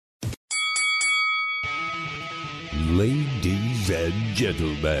Ladies and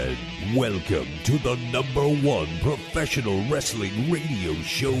gentlemen, welcome to the #1 professional wrestling radio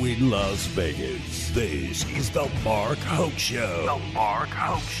show in Las Vegas. This is the Mark Hoke Show. The Mark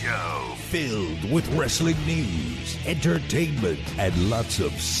Hoke Show. Filled with wrestling news, entertainment, and lots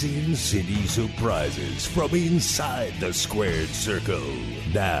of Sin City surprises from inside the squared circle.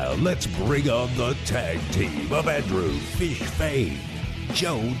 Now, let's bring on the tag team of Andrew Fish Fain,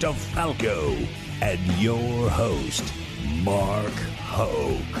 Joe DeFalco, and your host, Mark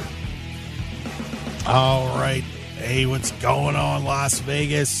Hoke. All right. Hey, what's going on, Las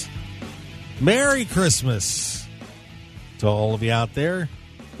Vegas? Merry Christmas to all of you out there,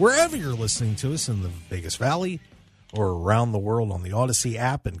 wherever you're listening to us in the Vegas Valley or around the world on the Odyssey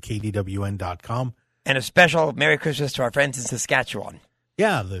app and KDWN.com. And a special Merry Christmas to our friends in Saskatchewan.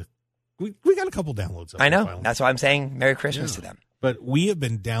 Yeah, we got a couple downloads. I know. That's why I'm saying Merry Christmas to them. But we have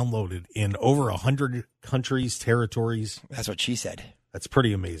been downloaded in over 100 countries, territories. That's what she said. That's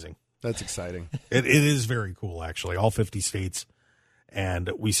pretty amazing. That's exciting. It is very cool, actually, all 50 states.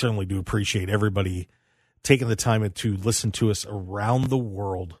 And we certainly do appreciate everybody taking the time to listen to us around the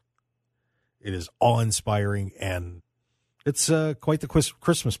world. It is awe-inspiring, and it's quite the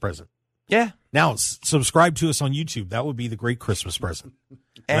Christmas present. Yeah. Now, subscribe to us on YouTube. That would be the great Christmas present.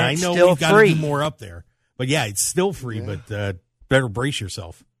 And I know still we've got free. to do more up there. But, yeah, it's still free, but better brace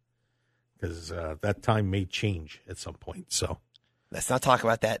yourself because that time may change at some point. So let's not talk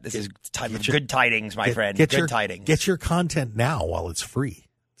about that. This is time of good tidings, my friend. Good tidings. Get your content now while it's free,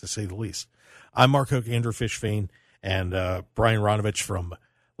 to say the least. I'm Mark Hoke, Andrew Fish Fain, and Brian Ronovich from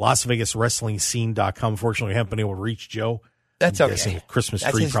LasVegasWrestlingScene.com. Unfortunately, we haven't been able to reach Joe. That's okay. Christmas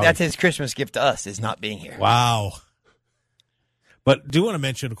that's tree. That's his Christmas gift to us, is not being here. Wow. But do want to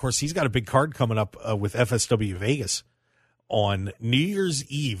mention, of course, he's got a big card coming up with FSW Vegas on New Year's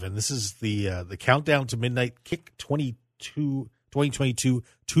Eve, and this is the Countdown to Midnight Kick 2022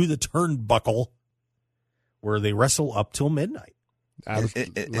 to the Turnbuckle, where they wrestle up till midnight. Is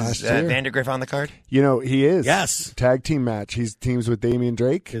Vandergriff on the card? You know, he is. Yes. Tag team match. He's teams with Damian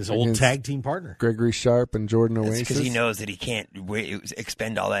Drake. His old tag team partner. Gregory Sharp and Jordan Oasis. Because he knows that he can't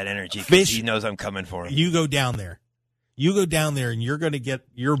expend all that energy because he knows I'm coming for him. You go down there. And you're going to get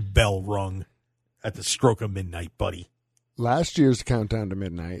your bell rung at the stroke of midnight, buddy. Last year's Countdown to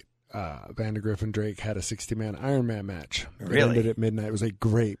Midnight, Vandergriff and Drake had a 60-man Ironman match. Really? It ended at midnight. It was a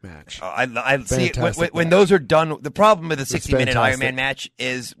great match. I see when those are done. The problem with a 60-minute Ironman match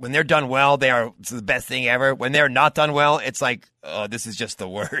is when they're done well, it's the best thing ever. When they're not done well, it's like, oh, this is just the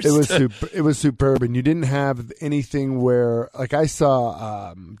worst. It was superb, and you didn't have anything where, like I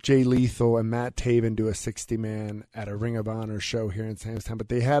saw Jay Lethal and Matt Taven do a 60-man at a Ring of Honor show here in Samstown, but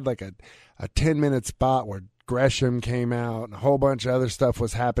they had like a 10-minute spot where Gresham came out and a whole bunch of other stuff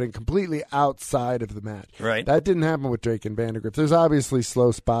was happening completely outside of the match. Right. That didn't happen with Drake and Vandergriff. There's obviously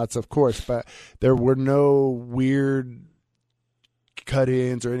slow spots, of course, but there were no weird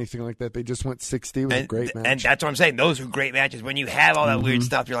cut-ins or anything like that. They just went 60. It was a great match. And that's what I'm saying. Those are great matches. When you have all that weird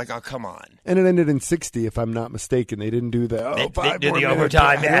stuff, you're like, oh, come on. And it ended in 60, if I'm not mistaken. They didn't do the, They five did more the minutes.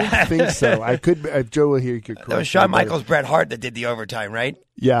 overtime. I don't think so. I could, if Joe will hear, you could correct That was Shawn me, but- Michaels, Bret Hart that did the overtime, right?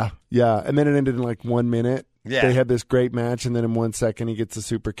 Yeah. And then it ended in like 1 minute. Yeah. They had this great match, and then in 1 second he gets a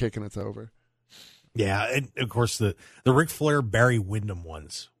super kick and it's over. Yeah, and of course the Ric Flair Barry Windham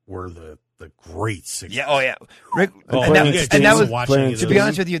ones were the great 60s. Yeah, oh yeah. Rick, Oh, and you guys that didn't was watch any of to those? be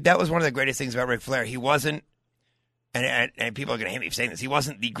honest with you, that was one of the greatest things about Ric Flair. He wasn't, and people are going to hate me for saying this, he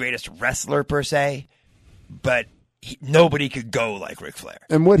wasn't the greatest wrestler per se, but nobody could go like Ric Flair.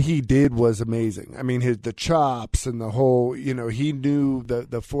 And what he did was amazing. I mean, the chops and the whole, he knew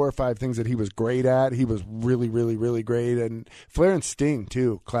the 4 or 5 things that he was great at. He was really, really, really great. And Flair and Sting,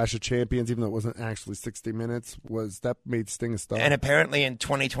 too. Clash of Champions, even though it wasn't actually 60 minutes, that made Sting a star. And apparently in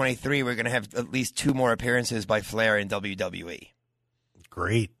 2023, we're going to have at least 2 more appearances by Flair in WWE.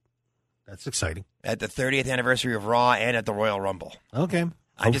 Great. That's exciting. At the 30th anniversary of Raw and at the Royal Rumble. Okay.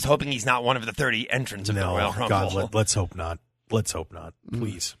 I'm just hoping he's not one of the 30 entrants of the Royal Rumble. God, let's hope not. Let's hope not.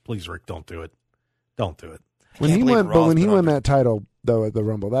 Please, Rick, don't do it. Don't do it. When he won that title, though, at the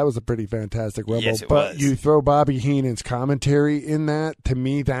Rumble, that was a pretty fantastic Rumble. Yes, it but was. You throw Bobby Heenan's commentary in that, to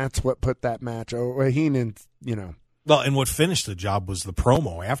me, that's what put that match over. Heenan, Well, and what finished the job was the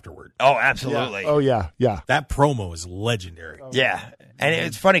promo afterward. Oh, absolutely. Yeah. Oh, yeah. That promo is legendary. Yeah. And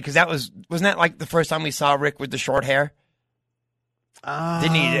it's funny because wasn't that like the first time we saw Rick with the short hair?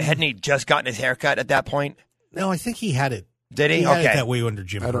 Hadn't he just gotten his hair cut at that point? No, I think he had it. Did he? He had Okay. it that way under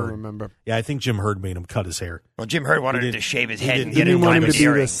Jim Herd. I don't remember. Yeah, I think Jim Herd made him cut his hair. Well, Jim Herd wanted him to shave his head and Didn't get he him want him diamond to be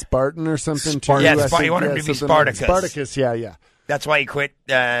earring. the Spartan or something? Spartan. Too? Yeah, I think, he wanted him to be something like Spartacus. Spartacus, yeah. That's why he quit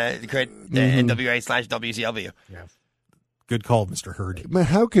NWA/WCW. Yeah. Good call, Mr. Hurd. Man,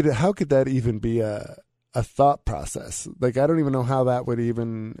 how could that even be a thought process? Like, I don't even know how that would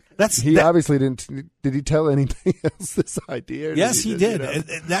even. Obviously didn't. Did he tell anybody else this idea? Yes, he did. And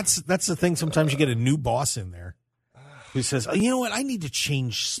that's the thing. Sometimes you get a new boss in there who says, "Oh, you know what? I need to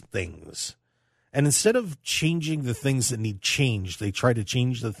change things." And instead of changing the things that need changed, they try to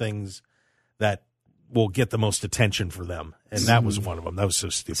change the things that will get the most attention for them. And that was one of them. That was so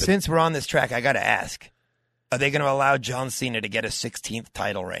stupid. Since we're on this track, I got to ask, are they going to allow John Cena to get a 16th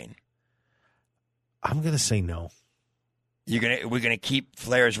title reign? I'm going to say no. We're going to keep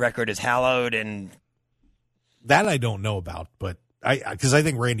Flair's record as hallowed, and that I don't know about, but because I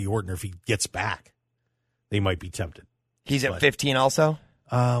think Randy Orton, if he gets back, they might be tempted. He's at 15 also?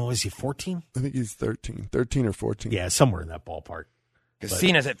 Was he 14? I think he's 13 or 14. Yeah, somewhere in that ballpark. Because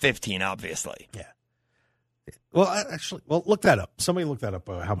Cena's at 15, obviously. Yeah. Well, look that up. Somebody look that up.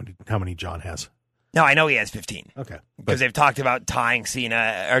 How many John has? No, I know he has 15. Okay, because they've talked about tying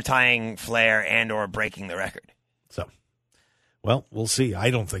Flair and/or breaking the record. So, well, we'll see. I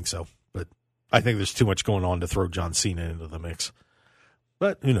don't think so, but I think there's too much going on to throw John Cena into the mix.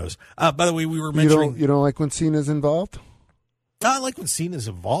 But who knows? By the way, we were mentioning you don't like when Cena's involved. I like when Cena's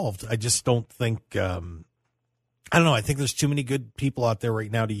involved. I just don't think. I don't know. I think there's too many good people out there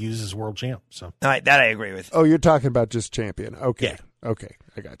right now to use as world champ. So that I agree with. Oh, you're talking about just champion. Okay. Yeah. Okay.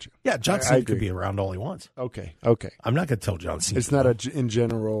 I got you. Yeah, John Cena could be around all he wants. Okay. I'm not going to tell John Cena. It's not in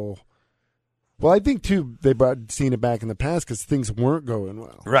general. Well, I think, too, they brought Cena back in the past because things weren't going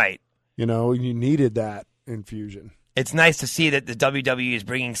well. Right. You know, you needed that infusion. It's nice to see that the WWE is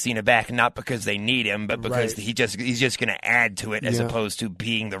bringing Cena back, not because they need him, but because he's just going to add to it as opposed to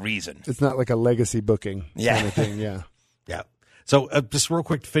being the reason. It's not like a legacy booking kind of thing, yeah. Yeah. So just real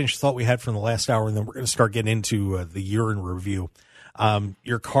quick to finish the thought we had from the last hour, and then we're going to start getting into the year in review.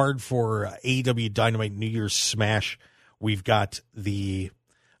 Your card for AEW Dynamite New Year's Smash, we've got the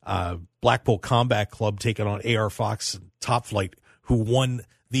Blackpool Combat Club taking on AR Fox and Top Flight, who won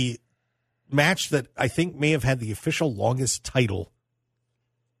the match that I think may have had the official longest title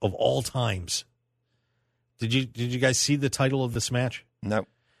of all times. Did you guys see the title of this match? No.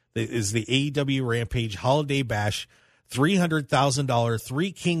 It is the AEW Rampage Holiday Bash $300,000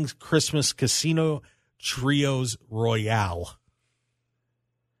 Three Kings Christmas Casino Trios Royale.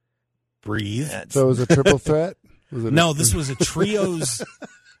 Breathe. So it was a triple threat? No, this was a trios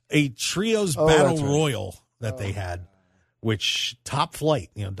battle royal that they had, which Top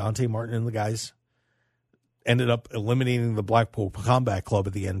Flight, Dante Martin and the guys ended up eliminating the Blackpool Combat Club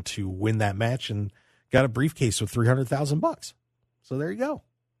at the end to win that match and got a briefcase with $300,000. So there you go.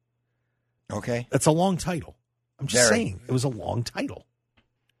 Okay. That's a long title. I'm just saying it was a long title.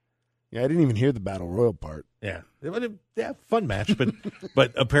 Yeah, I didn't even hear the battle royal part. Yeah, fun match,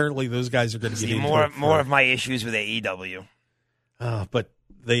 but apparently those guys are going to get into more of my issues with AEW. But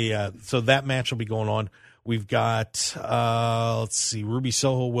so that match will be going on. We've got let's see, Ruby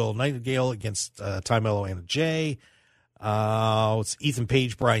Soho, Will Nightingale against Ty Mello, Anna Jay. It's Ethan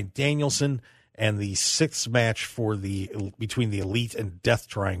Page, Bryan Danielson, and the sixth match between the Elite and Death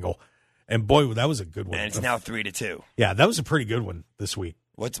Triangle. And boy, that was a good one. And it's now 3-2. Yeah, that was a pretty good one this week.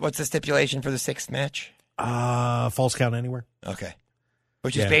 What's the stipulation for the sixth match? False count anywhere. Okay.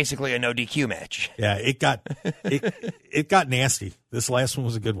 Which is basically a no DQ match. Yeah, it got nasty. This last one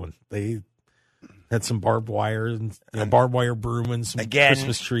was a good one. They had some barbed wire and barbed wire broom and some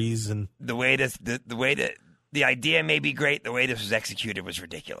Christmas trees, and the way that the idea may be great, the way this was executed was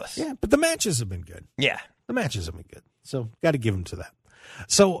ridiculous. Yeah, but the matches have been good. Yeah, the matches have been good. So got to give them to that.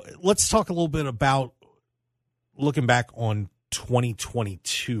 So let's talk a little bit about looking back on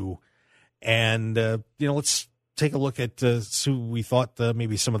 2022, and let's take a look at who we thought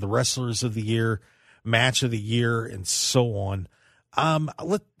maybe some of the wrestlers of the year, match of the year, and so on.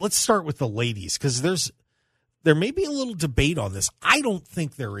 Let's start with the ladies, because there may be a little debate on this. I don't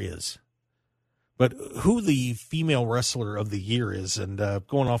think there is, but who the female wrestler of the year is, and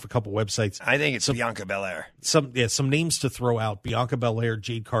going off a couple websites, I think it's Bianca Belair. Some names to throw out: Bianca Belair,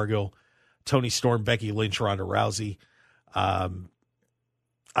 Jade Cargill, Toni Storm, Becky Lynch, Ronda Rousey. One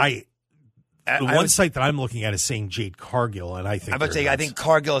site that I'm looking at is saying Jade Cargill, and I think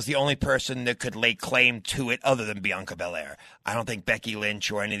Cargill is the only person that could lay claim to it other than Bianca Belair. I don't think Becky Lynch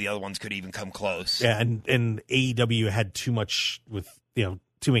or any of the other ones could even come close. Yeah, and AEW had too much with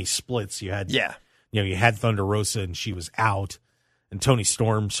too many splits. You had you had Thunder Rosa and she was out, and Toni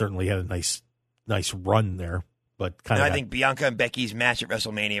Storm certainly had a nice run there, but I think Bianca and Becky's match at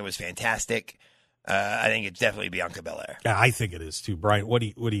WrestleMania was fantastic. I think it's definitely Bianca Belair. Yeah, I think it is too. Brian, what do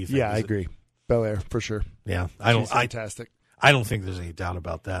you think? Yeah, I agree. Belair for sure. Yeah, She's fantastic. I don't think there's any doubt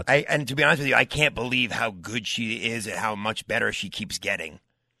about that. And to be honest with you, I can't believe how good she is and how much better she keeps getting.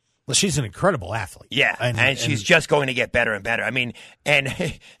 Well, she's an incredible athlete. Yeah, and she's just going to get better and better. I mean, and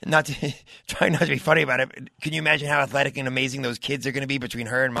trying not to be funny about it, can you imagine how athletic and amazing those kids are going to be between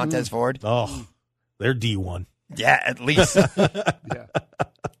her and Montez Ford? Oh, they're D1. Yeah, at least. Yeah.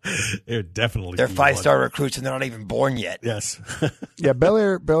 They're definitely They're D1. 5-star recruits and they're not even born yet. Yes. Yeah,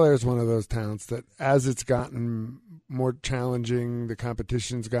 Belair is one of those talents that as it's gotten more challenging, the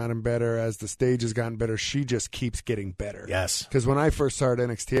competition's gotten better, as the stage has gotten better, she just keeps getting better. Yes. Because when I first started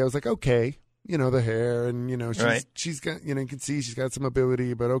NXT, I was like, okay, the hair and, she's got, you can see she's got some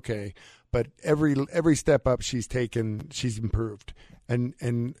ability, but okay. But every step up she's taken, she's improved. And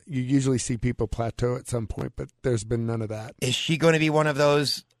you usually see people plateau at some point, but there's been none of that. Is she going to be one of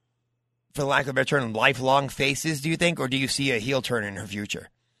those, for lack of a better term, lifelong faces, do you think? Or do you see a heel turn in her future?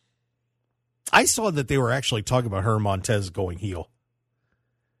 I saw that they were actually talking about her and Montez going heel.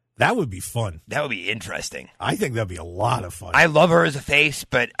 That would be fun. That would be interesting. I think that'd be a lot of fun. I love her as a face,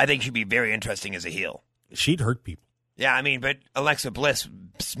 but I think she'd be very interesting as a heel. She'd hurt people. Yeah, I mean, but Alexa Bliss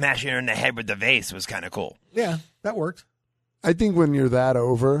smashing her in the head with the vase was kind of cool. Yeah, that worked. I think when you're that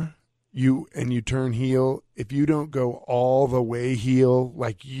over, you turn heel, if you don't go all the way heel,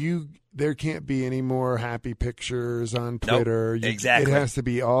 there can't be any more happy pictures on Twitter. Nope, exactly. It has to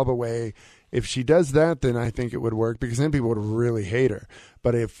be all the way. If she does that, then I think it would work, because then people would really hate her.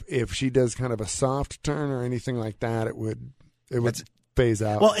 But if she does kind of a soft turn or anything like that, it would phase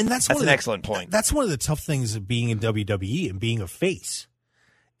out. Well, and that's an excellent point. That's one of the tough things of being in WWE and being a face,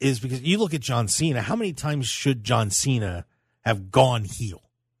 is because you look at John Cena. How many times should John Cena have gone heel?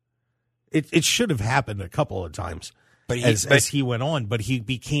 It should have happened a couple of times, but as he went on. But he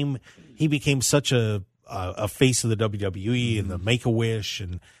became such a face of the WWE and the Make-A-Wish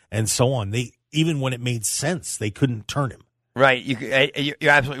and so on. They, even when it made sense, they couldn't turn him. Right,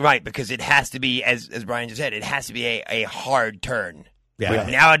 you're absolutely right, because it has to be, as Brian just said, it has to be a hard turn. Yeah.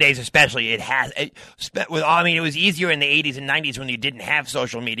 Nowadays, especially, it was easier in the 80s and 90s when you didn't have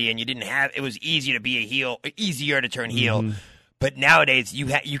social media and it was easier to be a heel, easier to turn heel. Mm-hmm. But nowadays, you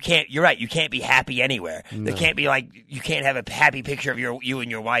can't. You're right. You can't be happy anywhere. No. There can't be you can't have a happy picture of you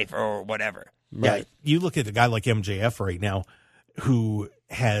and your wife or whatever. Right. Yeah, you look at a guy like MJF right now, who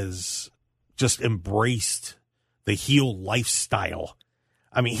has just embraced the heel lifestyle.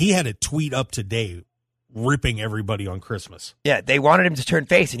 I mean, he had a tweet up today ripping everybody on Christmas. Yeah, they wanted him to turn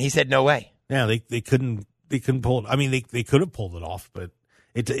face, and he said no way. Yeah, they couldn't pull it. I mean, they could have pulled it off, but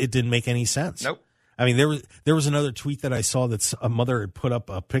it didn't make any sense. Nope. I mean, there was another tweet that I saw that a mother had put up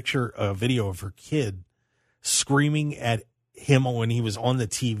a video of her kid screaming at him when he was on the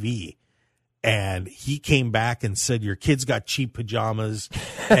TV. And he came back and said, "Your kid's got cheap pajamas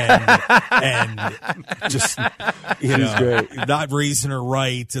and just, great. Not raising her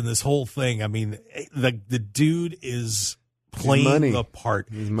right," and this whole thing. I mean, the dude is playing the part.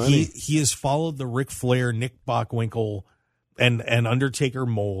 He has followed the Ric Flair, Nick Bockwinkel, and Undertaker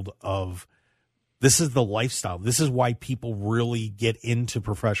mold of, this is the lifestyle. This is why people really get into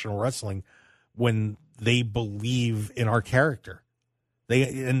professional wrestling, when they believe in our character.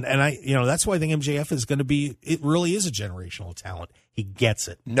 That's why I think MJF is going to be. It really is a generational talent. He gets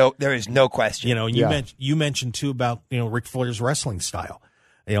it. No, there is no question. You mentioned too about Ric Flair's wrestling style.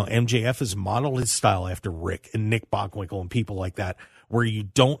 MJF has modeled his style after Rick and Nick Bockwinkel and people like that, where you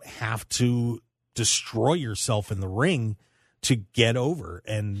don't have to destroy yourself in the ring to get over.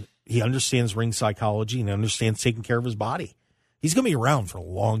 And he understands ring psychology and understands taking care of his body. He's going to be around for a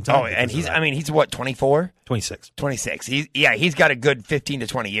long time. Oh, and he's what, 24? 26. 26. He's got a good 15 to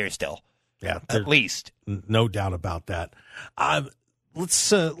 20 years still. Yeah. At least. No doubt about that. Let's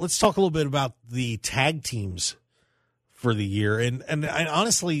talk a little bit about the tag teams for the year. And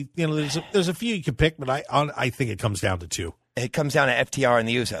honestly, there's a few you can pick, but I think it comes down to two. It comes down to FTR and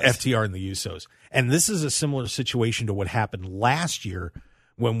the Usos. FTR and the Usos. And this is a similar situation to what happened last year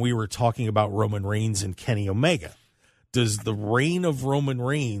when we were talking about Roman Reigns and Kenny Omega. Does the reign of Roman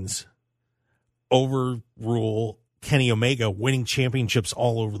Reigns overrule Kenny Omega winning championships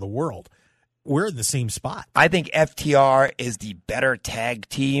all over the world? We're in the same spot. I think FTR is the better tag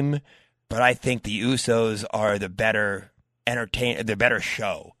team, but I think the Usos are the better the better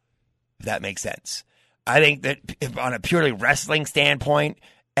show, if that makes sense. I think that on a purely wrestling standpoint,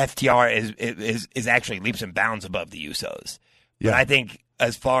 FTR is actually leaps and bounds above the Usos. Yeah. But I think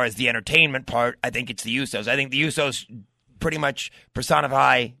as far as the entertainment part, I think it's the Usos. I think the Usos pretty much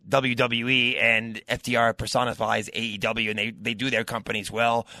personify WWE, and FTR personifies AEW, and they do their companies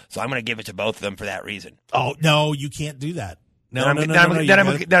well. So I'm going to give it to both of them for that reason. Oh, no, you can't do that. No. Then I'm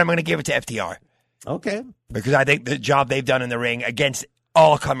going to give it to FTR. Okay. Because I think the job they've done in the ring against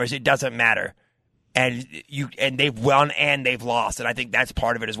all comers, it doesn't matter. And they've won and they've lost, and I think that's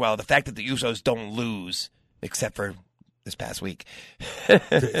part of it as well. The fact that the Usos don't lose, except for this past week.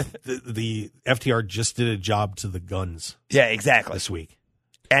 the FTR just did a job to the Guns. Yeah, exactly. This week.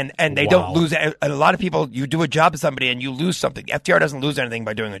 And they don't lose. And a lot of people, you do a job to somebody and you lose something. FTR doesn't lose anything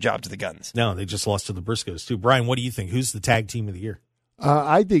by doing a job to the Guns. No, they just lost to the Briscoes, too. Brian, what do you think? Who's the tag team of the year?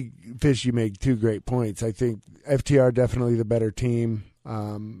 I think, Fish, you make two great points. I think FTR definitely the better team.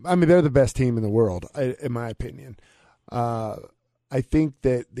 They're the best team in the world, in my opinion. I think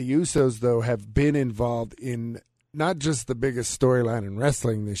that the Usos, though, have been involved in not just the biggest storyline in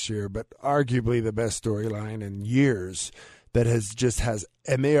wrestling this year, but arguably the best storyline in years that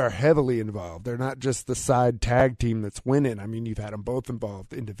and they are heavily involved. They're not just the side tag team that's winning. I mean, you've had them both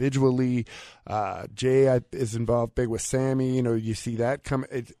involved individually. Jay is involved big with Sami. You see that come.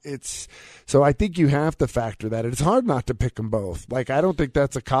 So I think you have to factor that. It's hard not to pick them both. Like, I don't think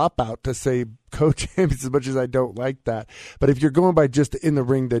that's a cop-out to say co-champions, as much as I don't like that. But if you're going by just in the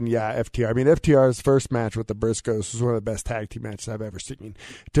ring, then yeah, FTR. I mean, FTR's first match with the Briscoes was one of the best tag team matches I've ever seen.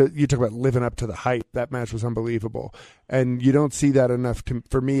 You talk about living up to the hype. That match was unbelievable. And you don't see that enough,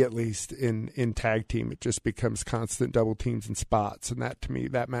 for me at least, in tag team. It just becomes constant double teams and spots. And that, to me,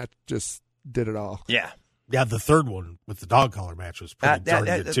 that match just did it all. Yeah. Yeah, the third one with the dog collar match was pretty darn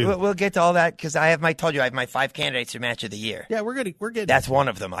good, too. We'll get to all that because I told you I have my 5 candidates for match of the year. Yeah, we're getting. That's one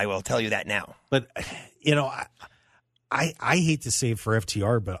of them. I will tell you that now. But, I hate to say it for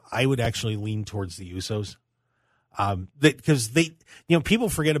FTR, but I would actually lean towards the Usos. Because people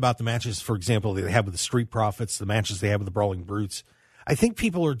forget about the matches, for example, they have with the Street Profits, the matches they have with the Brawling Brutes. I think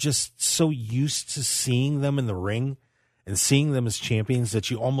people are just so used to seeing them in the ring and seeing them as champions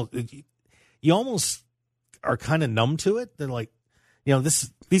that you almost are kind of numb to it. They're like,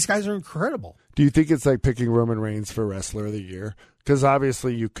 these guys are incredible. Do you think it's like picking Roman Reigns for Wrestler of the Year? Because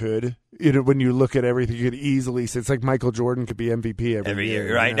obviously you could. When you look at everything, you could easily say it's like Michael Jordan could be MVP every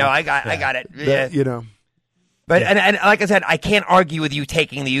year. Right? No, I got it. Yeah. But and like I said, I can't argue with you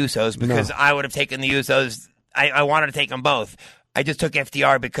taking the Usos because I would have taken the Usos. I wanted to take them both. I just took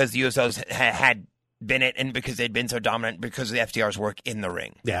FTR because the Usos had been it and because they'd been so dominant because of the FTR's work in the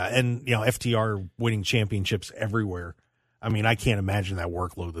ring. Yeah, and FTR winning championships everywhere. I mean, I can't imagine that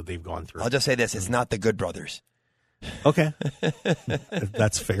workload that they've gone through. I'll just say this, it's not the Good Brothers. Okay.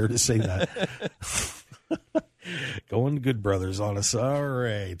 That's fair to say that. Going Good Brothers on us. All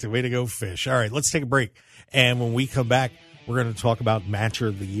right. Way to go, Fish. All right, let's take a break. And when we come back, we're going to talk about match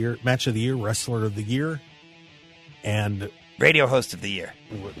of the year, wrestler of the year, and radio host of the year.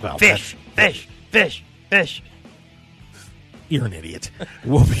 Well, Fish. You're an idiot.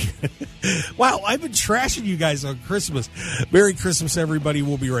 We'll be. Wow, I've been trashing you guys on Christmas. Merry Christmas, everybody.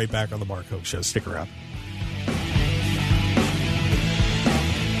 We'll be right back on the Mark Hoke Show. Stick around.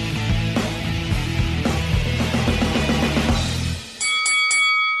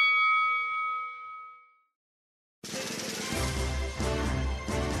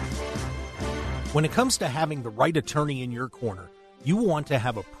 When it comes to having the right attorney in your corner, you want to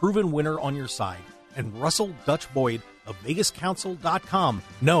have a proven winner on your side, and Russell Dutch Boyd of VegasCounsel.com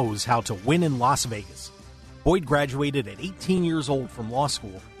knows how to win in Las Vegas. Boyd graduated at 18 years old from law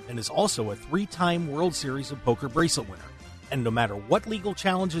school and is also a 3-time World Series of Poker bracelet winner. And no matter what legal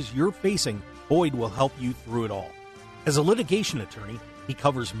challenges you're facing, Boyd will help you through it all. As a litigation attorney, he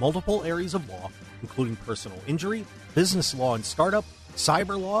covers multiple areas of law, including personal injury, business law and startup,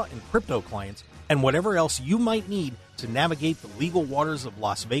 cyber law, and crypto clients, and whatever else you might need to navigate the legal waters of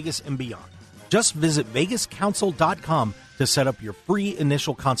Las Vegas and beyond. Just visit VegasCounsel.com to set up your free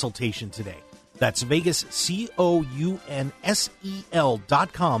initial consultation today. That's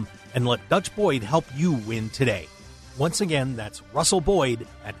VegasCounsel.com and let Dutch Boyd help you win today. Once again, that's Russell Boyd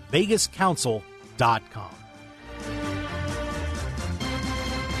at VegasCounsel.com.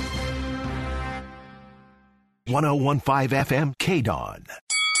 .1015 FM KDWN.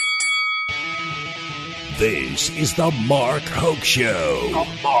 This is the Mark Hoke Show. The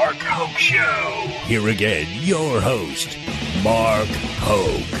Mark Hoke Show. Here again, your host, Mark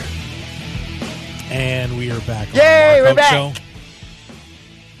Hoke. And we are back on Yay, the Mark we're Hoke back. Show.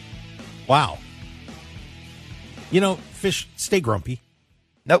 Wow. Fish, stay grumpy.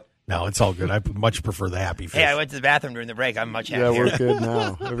 Nope. No, it's all good. I much prefer the happy Fish. Hey, I went to the bathroom during the break. I'm much happier. Yeah, we're good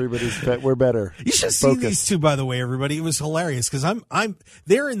now. We're better. You should see these two, by the way, everybody. It was hilarious because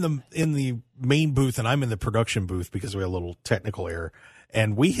they're in the main booth and I'm in the production booth because we had a little technical error,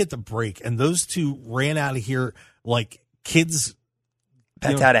 and we hit the break, and those two ran out of here like kids.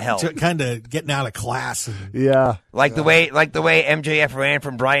 That's out of hell. Kind of getting out of class. Yeah, like the way MJF ran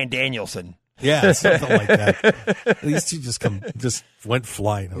from Bryan Danielson. Yeah, something like that. These two just went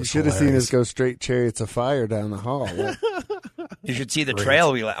flying. You should have seen us go straight chariots of fire down the hall. You should see the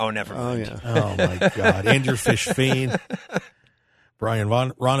trail we oh, never mind. Oh, yeah. Oh, my God. Andrew Fish Fain, Brian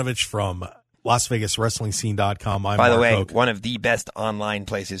Ronovich from LasVegasWrestlingScene.com. I'm By the Mark way, Hoke. one of the best online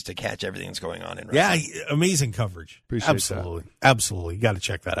places to catch everything that's going on in wrestling. Yeah, amazing coverage. Appreciate Absolutely. Absolutely. You got to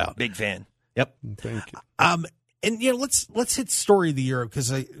check that out. Big fan. Yep. Thank you. And let's hit story of the year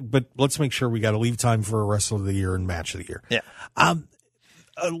but let's make sure we got to leave time for a wrestler of the year and match of the year. Yeah.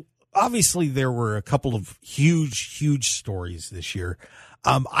 Obviously there were a couple of huge stories this year.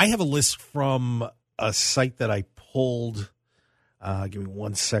 I have a list from a site that I pulled. Give me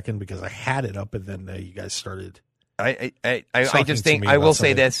 1 second because I had it up and then you guys started. I just think I will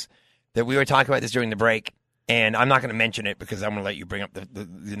say this, that we were talking about this during the break, and I'm not going to mention it because I'm going to let you bring up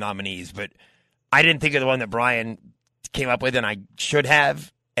the nominees, but I didn't think of the one that Brian came up with, and I should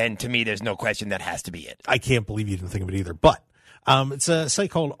have. And to me, there's no question that has to be it. I can't believe you didn't think of it either. But it's a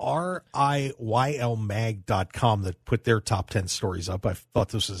site called RIYLmag.com that put their top 10 stories up. I thought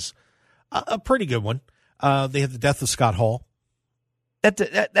this was a pretty good one. They had the death of Scott Hall.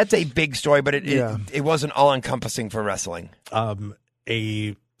 That's a big story, but it wasn't all encompassing for wrestling.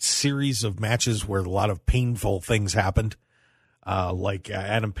 A series of matches where a lot of painful things happened. Like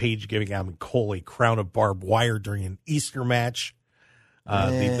Adam Page giving Adam Cole a crown of barbed wire during an Easter match.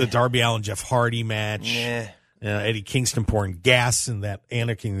 The Darby Allin Jeff Hardy match. Eddie Kingston pouring gas in that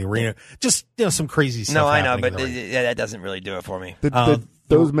Anarchy in the arena. Just some crazy stuff. No, I know, but that doesn't really do it for me.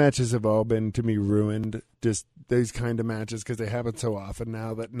 Those matches have all been, to me, ruined. Just these kind of matches because they happen so often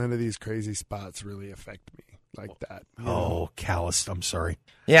now that none of these crazy spots really affect me like that. Calloused. I'm sorry.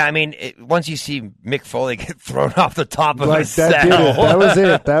 Yeah, I mean, once you see Mick Foley get thrown off the top of a that set. did it. That was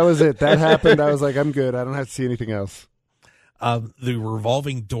it. That was it. That happened. I was like, I'm good. I don't have to see anything else. The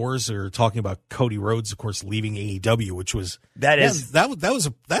revolving doors are talking about Cody Rhodes, of course, leaving AEW, which was that's a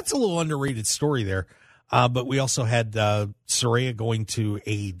little underrated story there. But we also had Saraya going to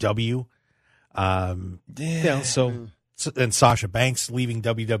AEW. And Sasha Banks leaving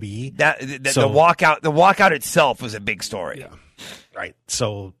WWE. The walkout itself was a big story. Yeah. Right.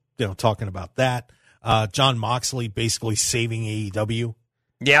 So, talking about that. Jon Moxley basically saving AEW.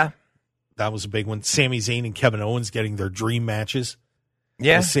 Yeah. That was a big one. Sami Zayn and Kevin Owens getting their dream matches.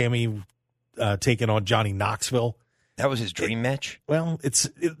 Yeah. With Sami taking on Johnny Knoxville. That was his dream match. Well,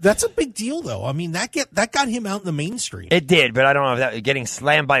 that's a big deal, though. I mean, that got him out in the mainstream. It did, but I don't know if that getting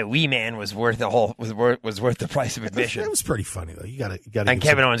slammed by Wee Man was worth the price of admission. That was pretty funny, though. You got to. And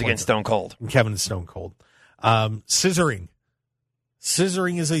Kevin Owens against Stone Cold. And Kevin and Stone Cold. Scissoring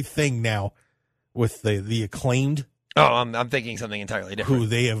is a thing now with the Acclaimed. Oh, I'm thinking something entirely different.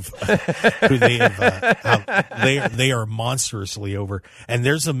 They are monstrously over. And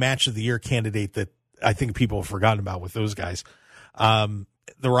there's a match of the year candidate that I think people have forgotten about with those guys. The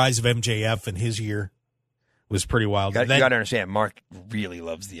rise of MJF in his year was pretty wild. You got to understand, Mark really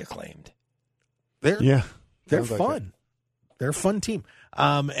loves the Acclaimed. They're fun. They're a fun team.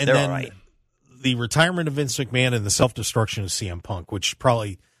 And they're then all right. The retirement of Vince McMahon and the self-destruction of CM Punk, which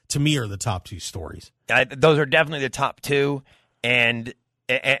probably, to me, are the top two stories. Those are definitely the top two. And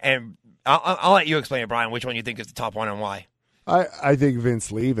I'll let you explain it, Brian, which one you think is the top one and why. I think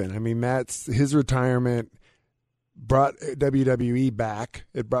Vince leaving. I mean, his retirement brought WWE back.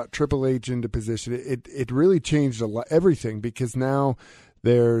 It brought Triple H into position. It really changed everything because now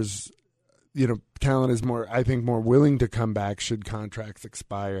there's, talent is more willing to come back should contracts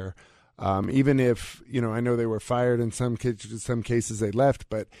expire. Even if, I know they were fired in some cases they left,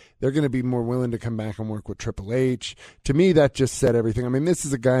 but they're going to be more willing to come back and work with Triple H. To me, that just said everything. I mean, this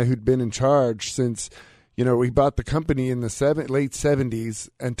is a guy who'd been in charge since, he bought the company in the late 70s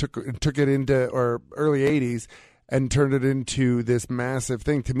and took it into, or early 80s and turned it into this massive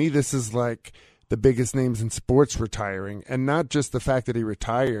thing. To me, this is like the biggest names in sports retiring, and not just the fact that he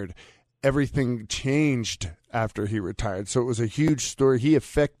retired. Everything changed after he retired. So it was a huge story. He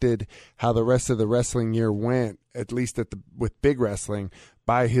affected how the rest of the wrestling year went, at least with big wrestling,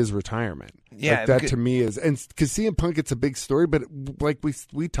 by his retirement. Yeah. That to me is, and because CM Punk, it's a big story, but like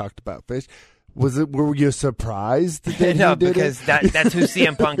we talked about, Fish, were you surprised that no, he did because it? that's who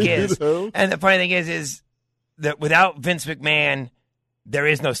CM Punk is. And the funny thing is that without Vince McMahon, there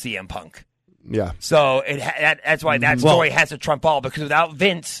is no CM Punk. Yeah. So that's why that story has to trump all, because without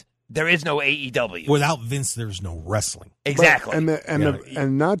Vince, there is no AEW. Without Vince, there's no wrestling. Exactly. And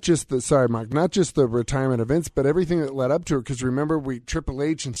not just not just the retirement of Vince, but everything that led up to it. Because remember, Triple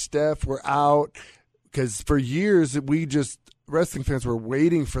H and Steph were out because for years wrestling fans were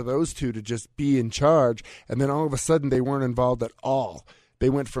waiting for those two to just be in charge, and then all of a sudden they weren't involved at all. They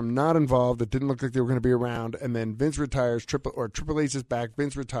went from not involved, it didn't look like they were going to be around, and then Vince retires, Triple H is back,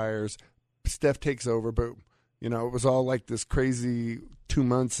 Vince retires, Steph takes over, boom. You know, it was all like this crazy 2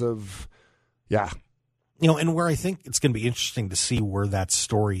 months of, yeah. You know, and where I think it's going to be interesting to see where that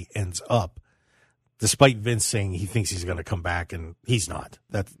story ends up, despite Vince saying he thinks he's going to come back, and he's not.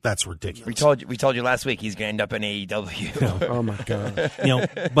 That's ridiculous. We told you last week he's going to end up in AEW. You know, Oh my God. you know,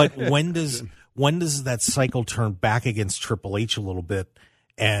 but when does that cycle turn back against Triple H a little bit?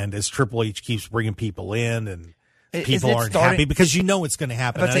 And as Triple H keeps bringing people in and people aren't happy, because you know it's going to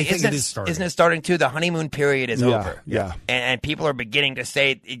happen. And I think it is starting. Isn't it starting too? The honeymoon period is over. Yeah. And people are beginning to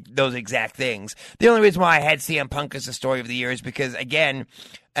say those exact things. The only reason why I had CM Punk as the story of the year is because, again,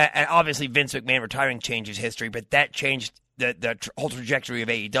 and obviously Vince McMahon retiring changes history, but that changed the whole trajectory of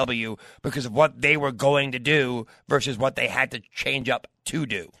AEW because of what they were going to do versus what they had to change up to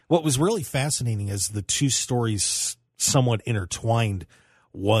do. What was really fascinating is the two stories somewhat intertwined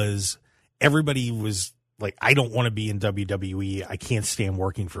was everybody was like, I don't want to be in WWE. I can't stand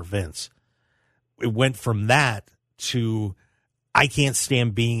working for Vince. It went from that to, I can't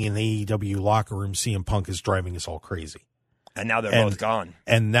stand being in the AEW locker room. CM Punk is driving us all crazy. And now they're both gone.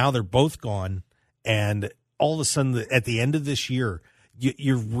 And now they're both gone. And all of a sudden, at the end of this year,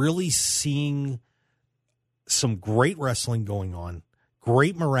 you're really seeing some great wrestling going on,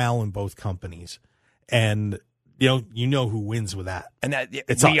 great morale in both companies. And you know who wins with that. And that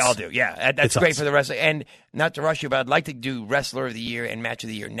it's we us. all do. Yeah, that's great us. for the wrestling. And not to rush you, but I'd like to do Wrestler of the Year and Match of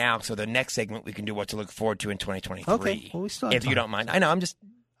the Year now. So the next segment we can do what to look forward to in 2023. Okay, well, we still have if time. you don't mind. I know.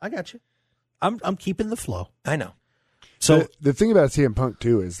 I got you. I'm keeping the flow. I know. So the thing about CM Punk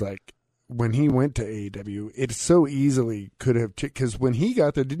too is like when he went to AEW, it so easily could have, because when he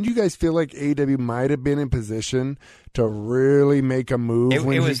got there, didn't you guys feel like AEW might have been in position to really make a move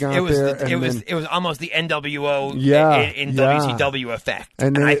when he got there? It was almost the NWO in yeah. WCW effect.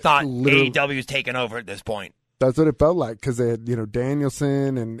 And I thought AEW was taking over at this point. That's what it felt like, because they had,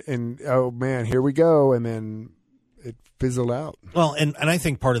 Danielson and oh man, here we go, and then it fizzled out. Well, and I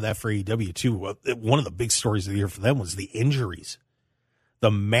think part of that for AEW too, one of the big stories of the year for them was the injuries. The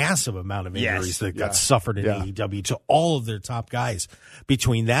massive amount of injuries that got suffered in AEW to all of their top guys.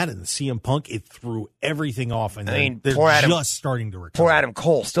 Between that and the CM Punk, it threw everything off, and they're just starting to recover. Poor Adam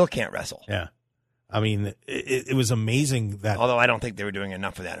Cole still can't wrestle. Yeah. I mean, it was amazing that... Although I don't think they were doing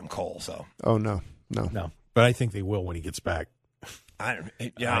enough with Adam Cole, so... Oh, no. But I think they will when he gets back. I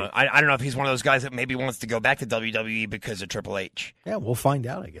don't know if he's one of those guys that maybe wants to go back to WWE because of Triple H. Yeah, we'll find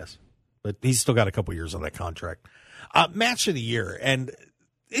out, I guess. But he's still got a couple years on that contract. Match of the year, and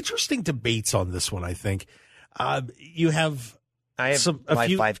interesting debates on this one, I think. I have my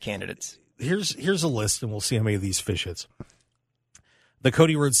 5 candidates. Here's a list, and we'll see how many of these fish hits. The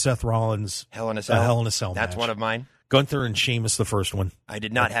Cody Rhodes, Seth Rollins, Hell in a Cell match. That's one of mine. Gunther and Sheamus, the first one. I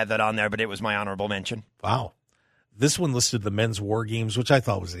did not have that on there, but it was my honorable mention. Wow. This one listed the men's war games, which I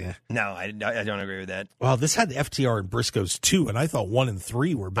thought was No, I don't agree with that. Wow, this had FTR and Briscoes too, and I thought 1 and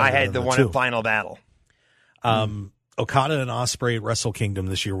 3 were better. I had than the one two. in Final Battle. Okada and Ospreay at Wrestle Kingdom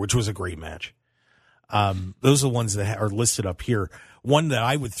this year, which was a great match. Those are the ones that are listed up here. One that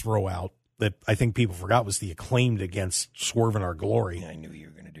I would throw out that I think people forgot was the Acclaimed against Swerve in Our Glory. I knew you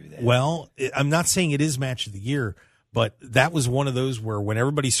were going to do that. Well, I'm not saying it is match of the year, but that was one of those where when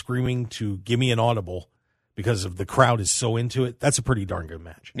everybody's screaming to give me an audible because of the crowd is so into it, that's a pretty darn good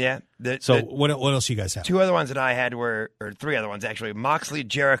match. Yeah. What else you guys have? 2 other ones that I had or 3 other ones actually. Moxley,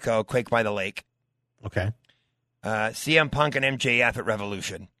 Jericho, Quake by the Lake. Okay. CM Punk and MJF at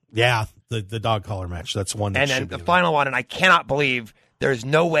Revolution. Yeah, the dog collar match. That's one that and then the final one, and I cannot believe there's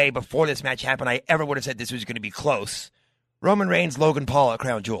no way before this match happened I ever would have said this was going to be close. Roman Reigns, Logan Paul at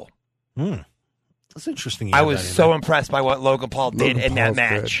Crown Jewel. That's interesting. I was so impressed by what Logan Paul did in that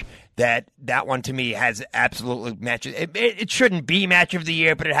match that one to me has absolutely matches. It shouldn't be match of the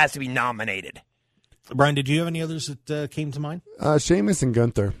year, but it has to be nominated. Brian, did you have any others that came to mind? Sheamus and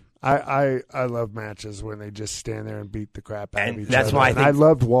Gunther. I love matches when they just stand there and beat the crap out of each that's other. Why I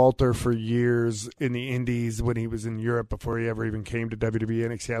loved Walter for years in the Indies when he was in Europe before he ever even came to WWE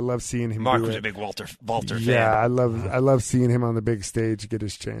NXT. I love seeing him. Mark do was it. a big Walter fan. Yeah, I love seeing him on the big stage get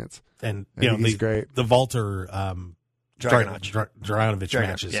his chance. And he's great. The Walter Dragonovich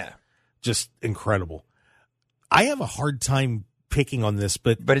match is just incredible. I have a hard time picking on this,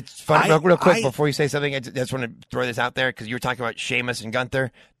 but it's fun. Real quick, before you say something, I just want to throw this out there because you were talking about Sheamus and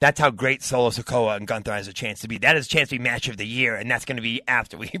Gunther. That's how great Solo Sikoa and Gunther has a chance to be. That is a chance to be match of the year, and that's going to be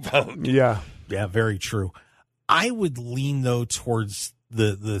after we vote. Yeah, very true. I would lean though towards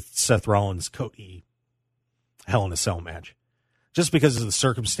the Seth Rollins Cody Hell in a Cell match, just because of the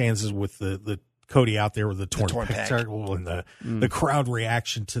circumstances with the Cody out there with the torn pec. pec and the crowd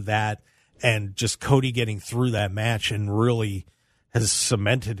reaction to that, and just Cody getting through that match and really has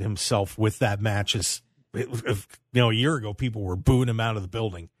cemented himself with that match. A year ago, people were booing him out of the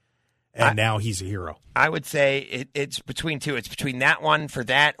building, and now he's a hero. I would say it's between two. It's between that one for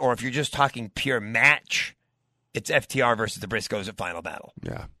that, or if you're just talking pure match, it's FTR versus the Briscoes at Final Battle.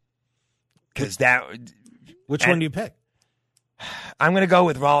 Yeah. Because Which one do you pick? I'm going to go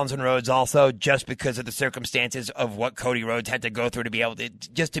with Rollins and Rhodes also, just because of the circumstances of what Cody Rhodes had to go through to be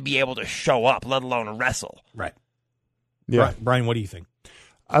able to show up, let alone wrestle. Right. Yeah. Brian, what do you think?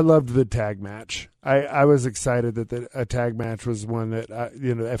 I loved the tag match. I was excited that a tag match was one that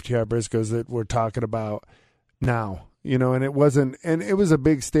FTR Briscoes that we're talking about now. And it was a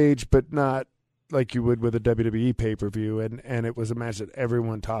big stage, but not like you would with a WWE pay-per-view, and it was a match that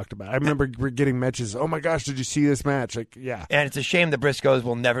everyone talked about. I remember getting matches, oh my gosh, did you see this match? Like, yeah. And it's a shame the Briscoes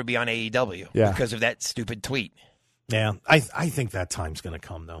will never be on AEW because of that stupid tweet. Yeah, I think that time's going to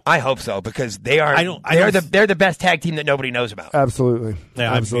come, though. I hope so, because they're the best tag team that nobody knows about. Absolutely.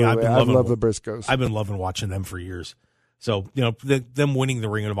 Yeah, absolutely. I love the Briscoes. I've been loving watching them for years. So, them winning the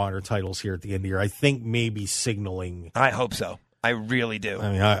Ring of Honor titles here at the end of the year, I think maybe signaling. I hope so. I really do.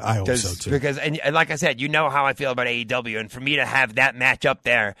 I mean, I hope so, too. Because, and like I said, you know how I feel about AEW, and for me to have that match up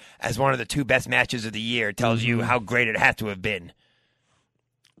there as one of the two best matches of the year tells you how great it had to have been.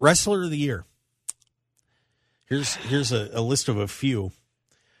 Wrestler of the Year. Here's a list of a few.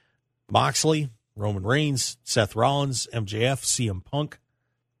 Moxley, Roman Reigns, Seth Rollins, MJF, CM Punk.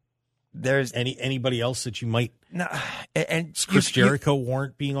 There's anybody else that you might and Chris Jericho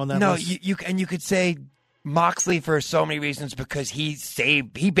warrant being on that list? No, you could say Moxley for so many reasons, because he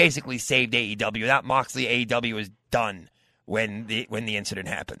basically saved AEW. Without Moxley, AEW is done when the incident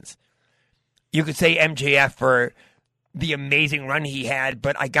happens. You could say MJF for the amazing run he had,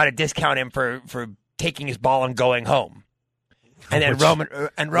 but I got to discount him for taking his ball and going home. And then Roman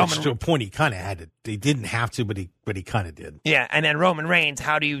to a point he kind of had to. He didn't have to, but he kind of did. Yeah, and then Roman Reigns,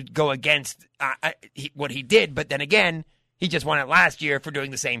 how do you go against what he did? But then again, he just won it last year for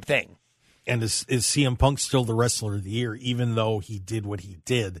doing the same thing. And is CM Punk still the Wrestler of the Year, even though he did what he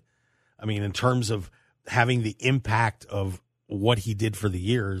did? I mean, in terms of having the impact of what he did for the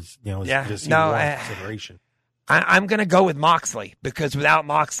years, consideration. I'm going to go with Moxley, because without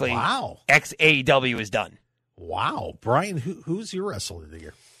Moxley, ex-AEW is done. Wow. Brian, who's your Wrestler of the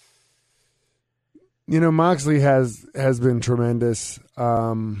Year? Moxley has been tremendous.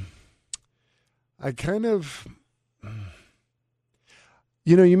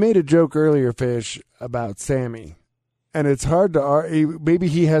 You made a joke earlier, Fish, about Sami. And it's hard to argue. Maybe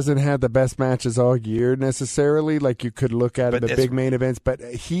he hasn't had the best matches all year necessarily, like you could look at the big main events, but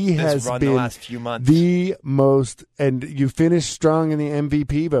he has been the last few months the most, and you finished strong in the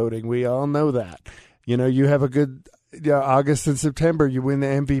MVP voting. We all know that. You have a good August and September, you win the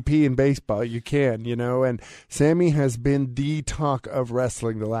MVP in baseball. You can, and Sami has been the talk of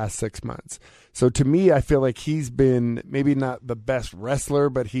wrestling the last 6 months. So to me, I feel like he's been maybe not the best wrestler,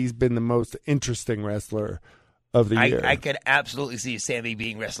 but he's been the most interesting wrestler of the year. I could absolutely see Sami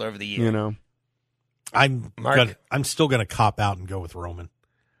being Wrestler of the Year. I'm still going to cop out and go with Roman.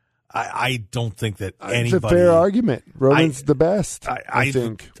 I don't think that anybody. It's a fair argument. Roman's the best. I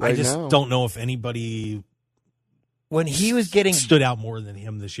think. I just don't know if anybody. When he was getting stood out more than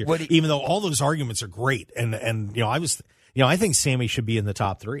him this year, even though all those arguments are great, and I think Sami should be in the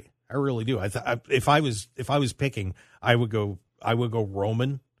top three. I really do. If I was picking, I would go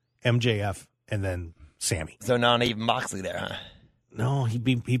Roman, MJF, and then Sami. So not even Moxley there, huh? No,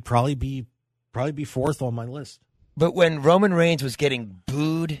 he'd probably be fourth on my list. But when Roman Reigns was getting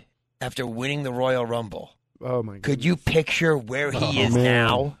booed after winning the Royal Rumble, oh my! Could you picture where he is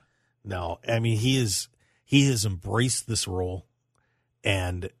now? No, I mean he has embraced this role,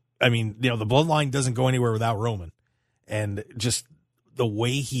 and I mean the bloodline doesn't go anywhere without Roman, and just the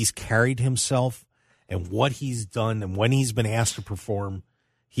way he's carried himself and what he's done and when he's been asked to perform,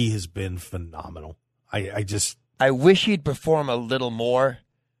 he has been phenomenal. I wish he'd perform a little more,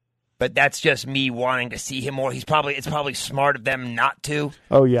 but that's just me wanting to see him more. It's probably smart of them not to.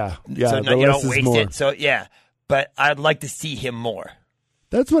 Oh yeah. So you don't waste it. So yeah, but I'd like to see him more.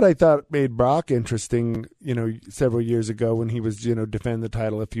 That's what I thought made Brock interesting, several years ago when he was, defend the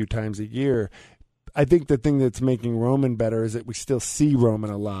title a few times a year. I think the thing that's making Roman better is that we still see Roman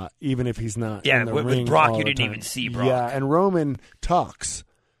a lot, even if he's not in the ring with Brock, all you the didn't time. even see Brock. Yeah, and Roman talks.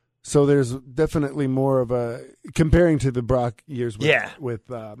 So there's definitely more of a, comparing to the Brock years with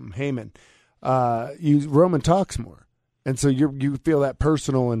Heyman, Roman talks more. And so you feel that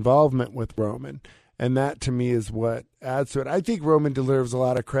personal involvement with Roman. And that, to me, is what adds to it. I think Roman deserves a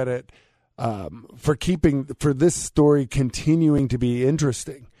lot of credit for this story continuing to be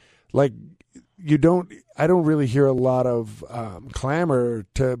interesting. Like I don't really hear a lot of clamor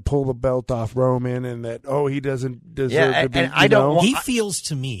to pull the belt off Roman and that he doesn't deserve to be. And I don't. He feels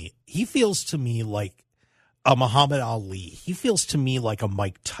to me like a Muhammad Ali. He feels to me like a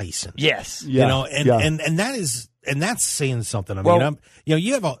Mike Tyson. Yes, and that's saying something. I mean,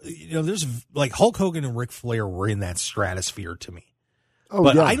 there's like Hulk Hogan and Ric Flair were in that stratosphere to me.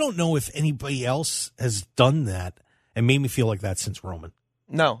 But I don't know if anybody else has done that and made me feel like that since Roman.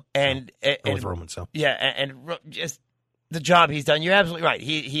 No, and with Roman, so and just the job he's done. You're absolutely right.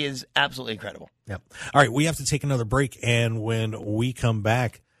 He is absolutely incredible. Yeah. All right, we have to take another break, and when we come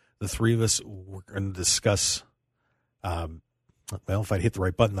back, the three of us we're going to discuss. If I hit the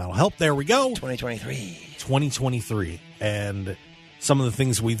right button, that'll help. There we go. 2023, and some of the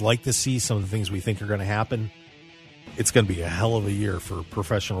things we'd like to see, some of the things we think are going to happen. It's going to be a hell of a year for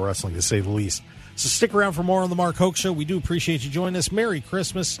professional wrestling, to say the least. So stick around for more on the Mark Hoke Show. We do appreciate you joining us. Merry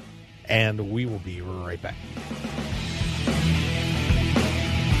Christmas, and we will be right back.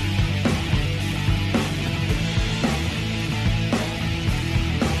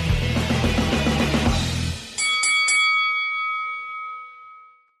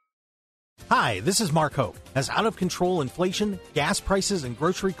 Hi, this is Mark Hoke. Has out-of-control inflation, gas prices, and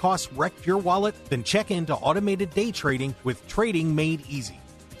grocery costs wrecked your wallet? Then check into automated day trading with Trading Made Easy.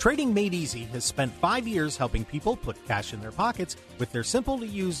 Trading Made Easy has spent 5 years helping people put cash in their pockets with their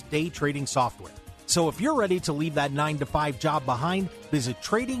simple-to-use day trading software. So if you're ready to leave that 9-to-5 job behind, visit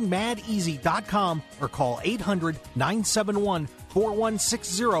TradingMadEasy.com or call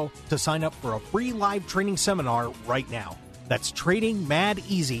 800-971-4160 to sign up for a free live training seminar right now. That's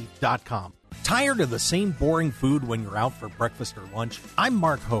TradingMadEasy.com. Tired of the same boring food when you're out for breakfast or lunch? I'm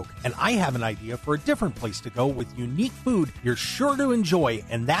Mark Hoke, and I have an idea for a different place to go with unique food you're sure to enjoy,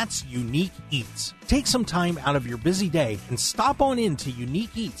 and that's Unique Eats. Take some time out of your busy day and stop on in to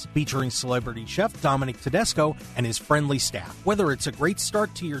Unique Eats, featuring celebrity chef Dominic Tedesco and his friendly staff. Whether it's a great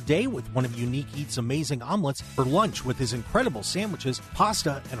start to your day with one of Unique Eats' amazing omelets, or lunch with his incredible sandwiches,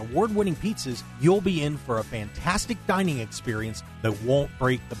 pasta, and award-winning pizzas, you'll be in for a fantastic dining experience that won't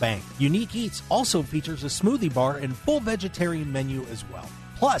break the bank. Unique Eats also features a smoothie bar and full vegetarian menu as well.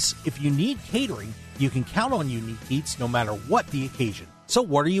 Plus, if you need catering, you can count on Unique Eats no matter what the occasion. So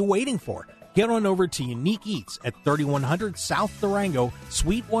what are you waiting for? Get on over to Unique Eats at 3100 South Durango,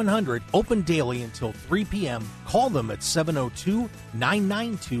 Suite 100, open daily until 3 p.m. Call them at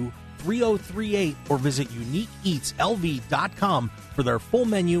 702-992-3038 or visit UniqueEatsLV.com for their full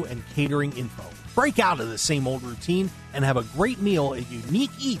menu and catering info. Break out of the same old routine and have a great meal at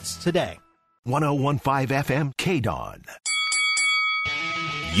Unique Eats today. 101.5 FM KDWN.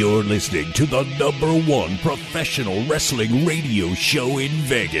 You're listening to the #1 professional wrestling radio show in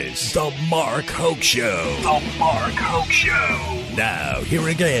Vegas, The Mark Hoke Show. The Mark Hoke Show. Now, here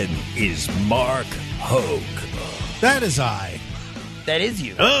again is Mark Hoke. That is I. That is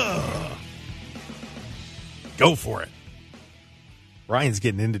you. Go for it. Ryan's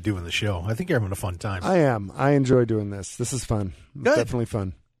getting into doing the show. I think you're having a fun time. I am. I enjoy doing this. This is fun. Good. Definitely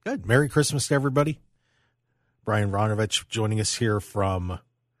fun. Good. Merry Christmas to everybody. Brian Ronovich joining us here from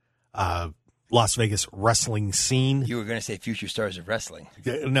Las Vegas wrestling scene. You were going to say future stars of wrestling.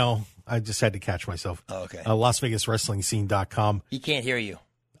 No, I just had to catch myself. Oh, okay. LasVegasWrestlingScene.com. He can't hear you.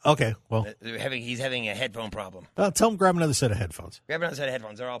 Okay, well. He's having a headphone problem. Tell him grab another set of headphones. Grab another set of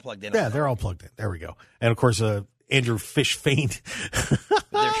headphones. They're all plugged in. Yeah, they're all plugged in. There we go. And, of course, Andrew Fish Fain.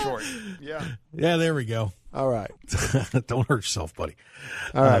 They're short. Yeah. Yeah, there we go. All right. Don't hurt yourself, buddy.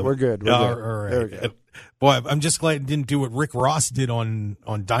 All right, we're good. All right. There we go. Boy, I'm just glad it didn't do what Rick Ross did on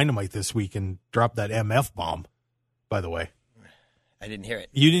Dynamite this week and drop that MF bomb, by the way. I didn't hear it.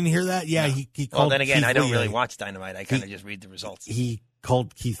 You didn't hear that? Yeah, no. He called Well, then again, Keith I don't Lee really watch Dynamite. I kind of just read the results. He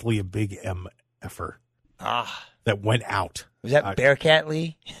called Keith Lee a big MFer. Ah. That went out. Was that Bearcat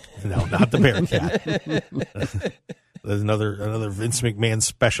Lee? No, not the Bearcat. There's another Vince McMahon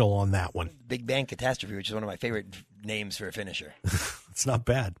special on that one. Big Bang Catastrophe, which is one of my favorite names for a finisher. It's not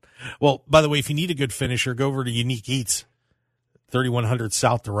bad. Well, by the way, if you need a good finisher, go over to Unique Eats, 3100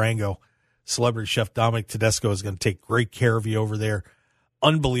 South Durango. Celebrity chef Dominic Tedesco is going to take great care of you over there.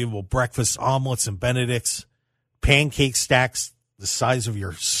 Unbelievable breakfast, omelets and Benedicts, pancake stacks the size of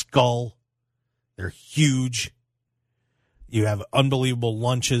your skull. They're huge. You have unbelievable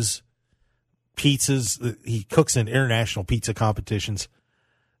lunches, pizzas. He cooks in international pizza competitions.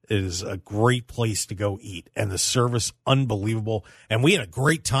 It is a great place to go eat, and the service, unbelievable. And we had a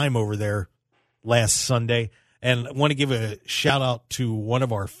great time over there last Sunday, and I want to give a shout-out to one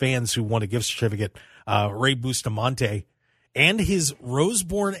of our fans who won a gift certificate, Ray Bustamante, and his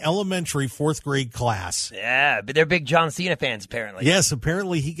Roseborn Elementary 4th grade class. Yeah, but they're big John Cena fans, apparently. Yes,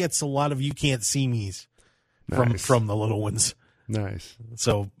 apparently he gets a lot of "you can't see me's" from the little ones. Nice.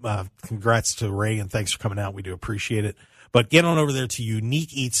 So congrats to Ray, and thanks for coming out. We do appreciate it. But get on over there to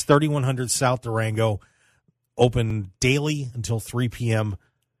Unique Eats, 3100 South Durango. Open daily until 3 p.m.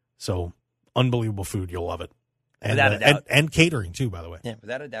 So unbelievable food. You'll love it. And, without a doubt. And catering, too, by the way. Yeah,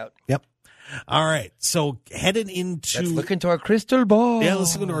 without a doubt. Yep. All right. So headed into... Let's look into our crystal ball. Yeah,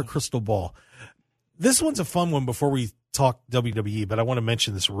 let's look into our crystal ball. This one's a fun one before we talk WWE, but I want to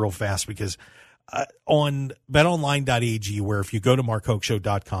mention this real fast because on betonline.ag, where if you go to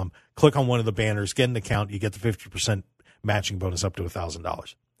markhokeshow.com, click on one of the banners, get an account, you get the 50% matching bonus up to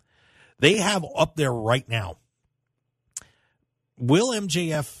 $1,000. They have up there right now, will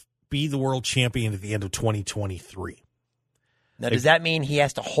MJF be the world champion at the end of 2023? Now, does that mean he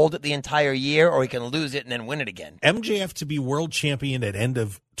has to hold it the entire year, or he can lose it and then win it again? MJF to be world champion at end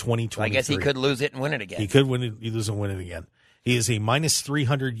of 2023. So I guess he could lose it and win it again. He could win it, lose and win it again. He is a minus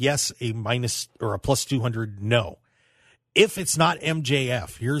 300 yes, a minus or a plus 200 no. If it's not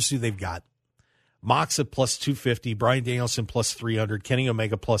MJF, here's who they've got. Mox at plus 250, Bryan Danielson plus 300, Kenny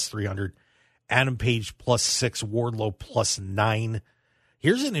Omega plus 300, Adam Page plus 6, Wardlow plus 9.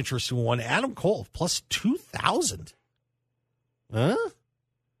 Here's an interesting one. Adam Cole plus 2,000. Huh?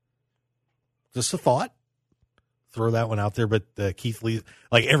 Just a thought. Throw that one out there. But Keith Lee,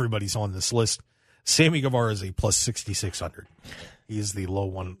 like everybody's on this list. Sammy Guevara is a plus 6,600. He is the low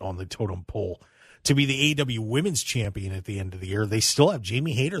one on the totem pole. To be the AEW Women's Champion at the end of the year, they still have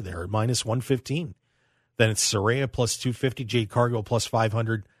Jamie Hayter there at minus 115. Then it's Saraya plus 250, Jade Cargill plus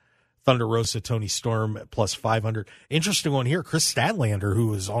 500, Thunder Rosa, Toni Storm plus 500. Interesting one here, Chris Statlander, who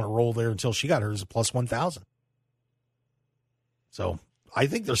was on a roll there until she got hers, a plus 1,000. So I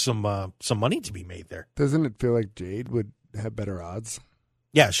think there's some money to be made there. Doesn't it feel like Jade would have better odds?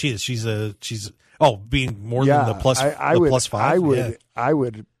 Yeah, she is. She's being more than the plus. I the would, plus 5. I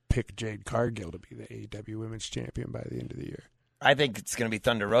would pick Jade Cargill to be the AEW Women's Champion by the end of the year. I think it's going to be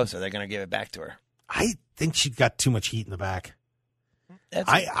Thunder Rosa. They're going to give it back to her. I think she's got too much heat in the back.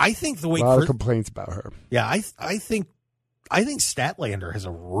 I think the way a lot of complaints about her. Yeah, I think Statlander has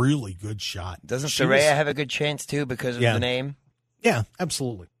a really good shot. Doesn't Saraya have a good chance too because of the name? Yeah,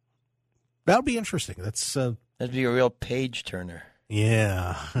 absolutely. That'll be interesting. That'd be a real page turner.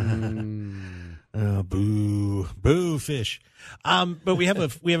 Yeah. Boo fish. But we have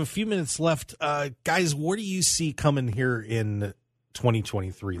a few minutes left. Guys, what do you see coming here in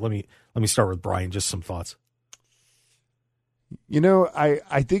 2023? Let me start with Brian. Just some thoughts.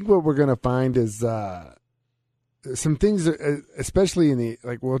 I think what we're going to find is some things, especially in the,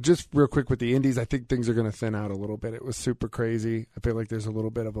 just real quick with the indies, I think things are going to thin out a little bit. It was super crazy. I feel like there's a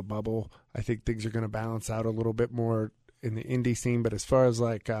little bit of a bubble. I think things are going to balance out a little bit more in the indie scene. But as far as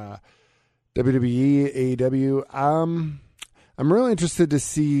WWE, AEW, I'm really interested to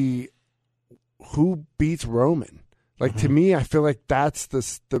see who beats Roman. To me, I feel like that's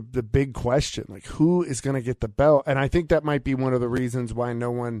the big question. Who is going to get the belt? And I think that might be one of the reasons why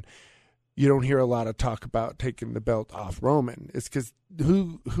you don't hear a lot of talk about taking the belt off Roman. It's because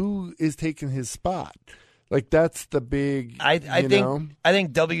who is taking his spot? That's the big. I think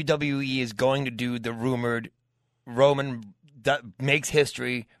WWE is going to do the rumored Roman that makes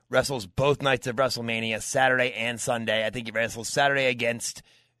history, wrestles both nights of WrestleMania, Saturday and Sunday. I think he wrestles Saturday against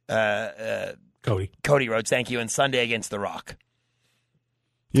Cody Rhodes, thank you, and Sunday against The Rock.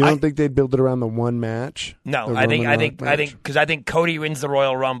 You don't think they'd build it around the one match? No, I think because I think Cody wins the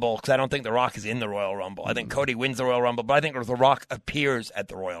Royal Rumble because I don't think The Rock is in the Royal Rumble. I think Cody wins the Royal Rumble, but I think The Rock appears at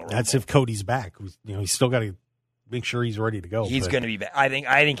the Royal Rumble. That's if Cody's back. He's still got to make sure he's ready to go. He's going to be back. I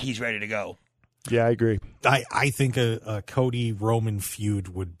think he's ready to go. Yeah, I agree. I think a Cody Roman feud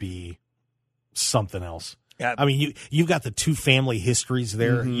would be something else. Yeah. I mean, you've got the two family histories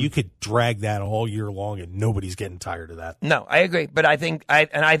there. Mm-hmm. You could drag that all year long, and nobody's getting tired of that. No, I agree, but I think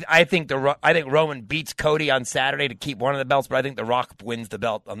Roman beats Cody on Saturday to keep one of the belts, but I think The Rock wins the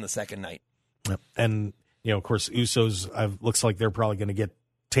belt on the second night. Yep. And of course, Usos looks like they're probably going to get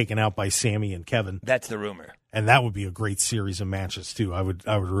taken out by Sami and Kevin. That's the rumor, and that would be a great series of matches too. I would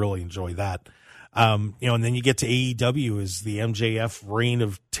really enjoy that. And then you get to AEW. Is the MJF reign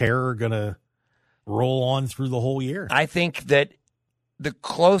of terror going to roll on through the whole year? I think that the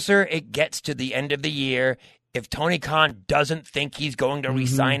closer it gets to the end of the year, if Tony Khan doesn't think he's going to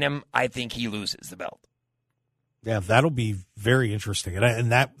re-sign him, I think he loses the belt. Yeah, that'll be very interesting.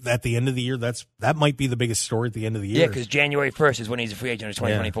 And that at the end of the year, that might be the biggest story at the end of the year. Yeah, because January 1st is when he's a free agent of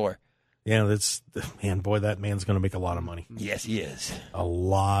 2024. Yeah, that man's going to make a lot of money. Yes, he is. A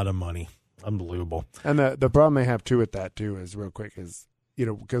lot of money. Unbelievable. And the problem I have too with that too is real quick is,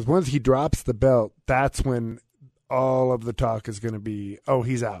 because once he drops the belt, that's when all of the talk is going to be, oh,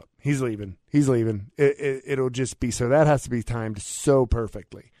 he's out. He's leaving. It'll just be, so that has to be timed so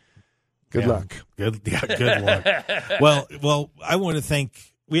perfectly. Good luck. Good luck. Well, I want to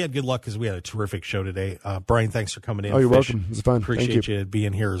thank, we had good luck because we had a terrific show today. Brian, thanks for coming in. Oh, you're Fish. welcome. It's fun. Appreciate you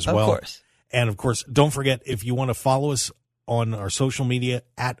being here as well. Of course. And of course, don't forget, if you want to follow us on our social media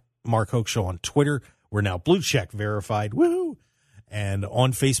at Mark Hoke Show on Twitter, we're now blue check verified. Woohoo! And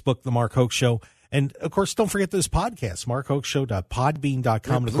on Facebook, The Mark Hoke Show. And, of course, don't forget those podcasts,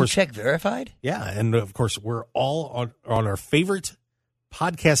 markhokeshow.podbean.com. Blue check verified? Yeah, and, of course, we're all on our favorite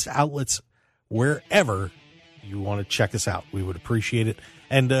podcast outlets wherever you want to check us out. We would appreciate it.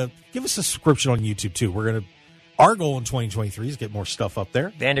 And give us a subscription on YouTube, too. Our goal in 2023 is get more stuff up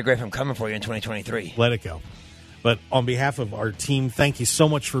there. Vandergriff, I'm coming for you in 2023. Let it go. But on behalf of our team, thank you so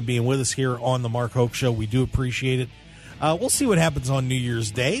much for being with us here on the Mark Hoke Show. We do appreciate it. We'll see what happens on New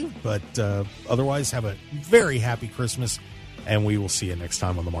Year's Day, but otherwise, have a very happy Christmas, and we will see you next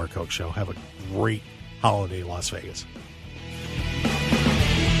time on the Mark Hoke Show. Have a great holiday, Las Vegas.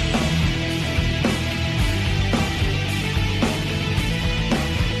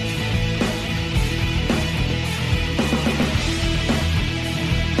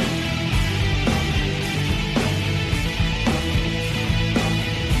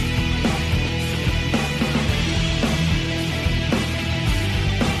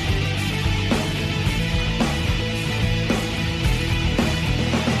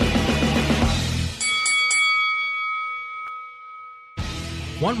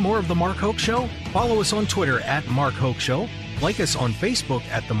 Want more of The Mark Hoke Show? Follow us on Twitter at Mark Hoke Show, like us on Facebook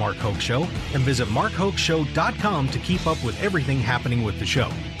at The Mark Hoke Show, and visit markhokeshow.com to keep up with everything happening with the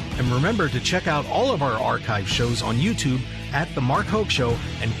show. And remember to check out all of our archive shows on YouTube at The Mark Hoke Show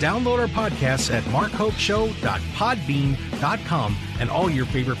and download our podcasts at markhokeshow.podbean.com and all your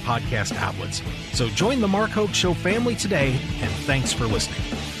favorite podcast outlets. So join The Mark Hoke Show family today, and thanks for listening.